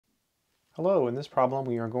Hello, in this problem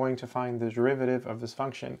we are going to find the derivative of this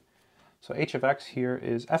function. So h of x here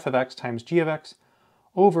is f of x times g of x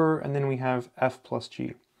over, and then we have f plus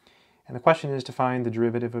g. And the question is to find the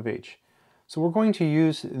derivative of h. So we're going to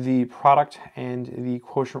use the product and the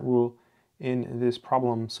quotient rule in this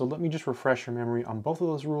problem. So let me just refresh your memory on both of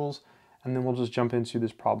those rules, and then we'll just jump into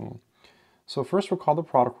this problem. So first recall the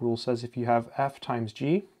product rule says if you have f times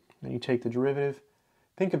g, then you take the derivative.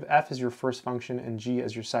 Think of f as your first function and g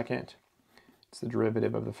as your second. It's the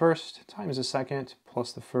derivative of the first times the second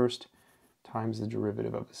plus the first times the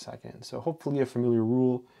derivative of the second. So hopefully a familiar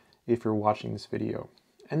rule if you're watching this video.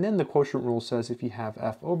 And then the quotient rule says if you have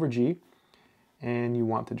f over g and you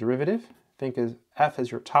want the derivative, think of f as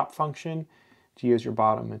your top function, g as your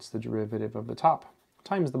bottom. It's the derivative of the top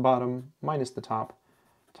times the bottom minus the top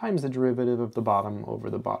times the derivative of the bottom over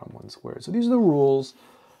the bottom one squared. So these are the rules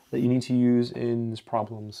that you need to use in this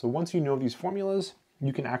problem. So once you know these formulas,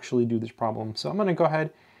 you can actually do this problem. So I'm going to go ahead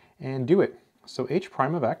and do it. So h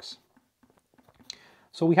prime of x.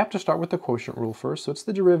 So we have to start with the quotient rule first. So it's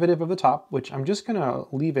the derivative of the top, which I'm just going to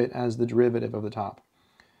leave it as the derivative of the top.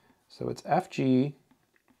 So it's fg,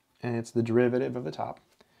 and it's the derivative of the top,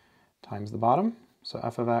 times the bottom. So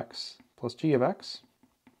f of x plus g of x,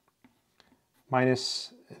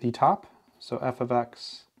 minus the top. So f of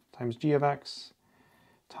x times g of x,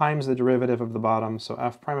 times the derivative of the bottom, so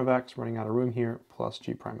f prime of x, running out of room here, plus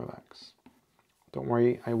g prime of x. Don't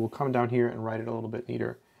worry, I will come down here and write it a little bit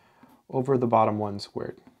neater, over the bottom one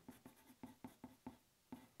squared.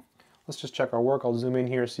 Let's just check our work. I'll zoom in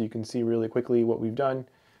here so you can see really quickly what we've done.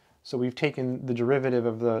 So we've taken the derivative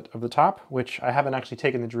of the top, which I haven't actually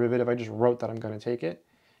taken the derivative, I just wrote that I'm going to take it,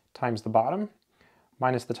 times the bottom,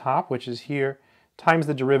 minus the top, which is here, times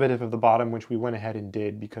the derivative of the bottom, which we went ahead and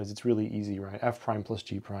did because it's really easy, right? F prime plus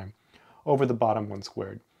g prime over the bottom one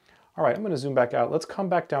squared. All right, I'm going to zoom back out. Let's come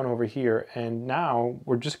back down over here, and now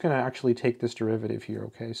we're just going to actually take this derivative here,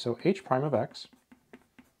 okay? So h prime of x,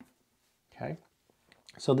 okay?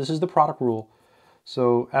 So this is the product rule.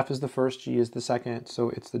 So f is the first, g is the second, so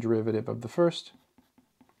it's the derivative of the first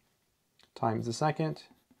times the second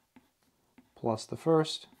plus the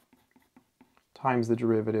first times the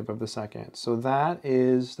derivative of the second. So that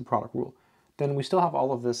is the product rule. Then we still have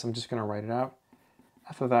all of this. I'm just going to write it out.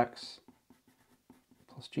 F of x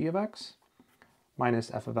plus g of x minus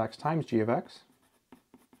f of x times g of x.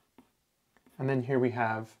 And then here we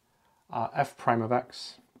have f prime of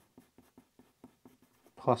x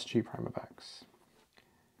plus g prime of x.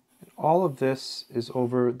 And all of this is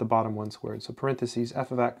over the bottom one squared. So parentheses f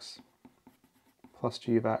of x plus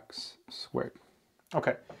g of x squared.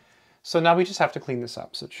 Okay. So now we just have to clean this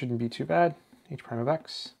up, so it shouldn't be too bad. H prime of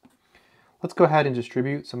x. Let's go ahead and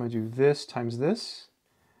distribute. So I'm going to do this times this.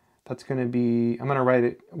 That's going to be, I'm going to write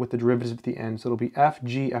it with the derivatives at the end. So it'll be f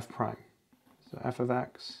g f prime. So f of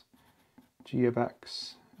x, g of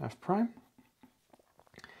x, f prime.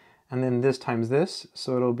 And then this times this.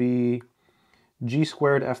 So it'll be g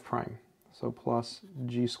squared f prime. So plus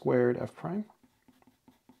g squared f prime.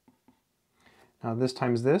 Now this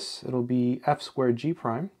times this, it'll be f squared g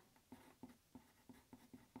prime.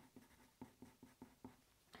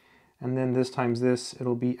 And then this times this,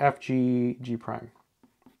 it'll be fg g prime.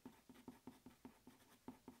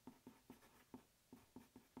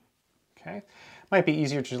 Okay, might be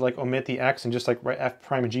easier to like omit the x and just like write f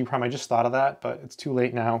prime and g prime. I just thought of that, but it's too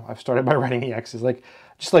late now. I've started by writing the x's,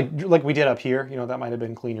 just like we did up here. You know, that might have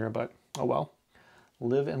been cleaner, but oh well.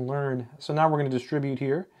 Live and learn. So now we're going to distribute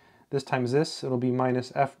here. This times this, it'll be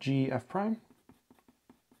minus fg f prime.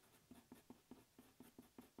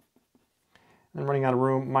 And running out of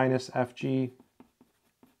room, minus fg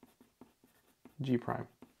g prime.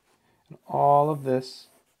 And all of this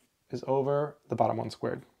is over the bottom one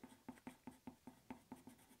squared.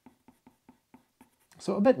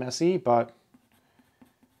 So a bit messy, but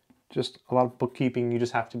just a lot of bookkeeping. You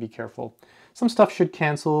just have to be careful. Some stuff should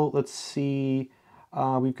cancel. Let's see.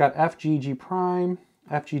 We've got fg g prime,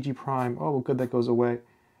 fg g prime. Oh, good, that goes away.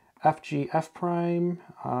 Fg f prime,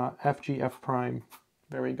 fg f prime.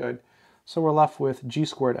 Very good. So we're left with g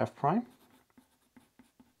squared f prime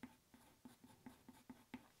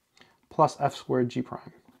plus f squared g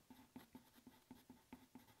prime.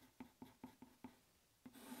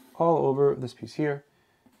 All over this piece here.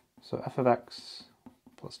 So f of x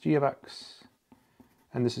plus g of x,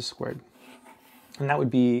 and this is squared. And that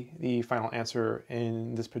would be the final answer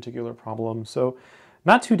in this particular problem. So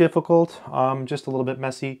not too difficult, just a little bit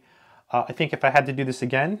messy. I think if I had to do this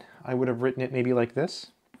again, I would have written it maybe like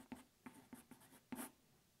this.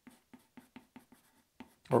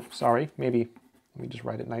 Or sorry, maybe let me just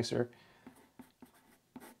write it nicer.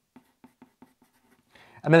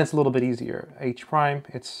 And then it's a little bit easier. H prime,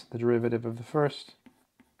 it's the derivative of the first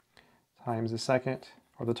times the second,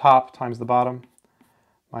 or the top times the bottom,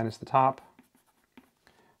 minus the top,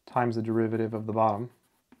 times the derivative of the bottom,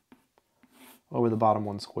 over the bottom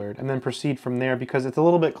one squared. And then proceed from there because it's a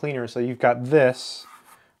little bit cleaner. So you've got this,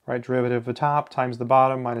 right, derivative of the top times the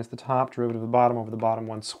bottom minus the top, derivative of the bottom over the bottom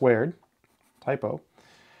one squared, typo.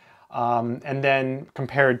 And then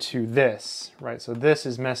compared to this, right? So this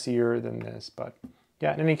is messier than this, but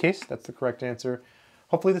yeah, in any case, that's the correct answer.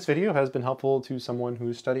 Hopefully this video has been helpful to someone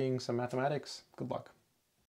who's studying some mathematics. Good luck.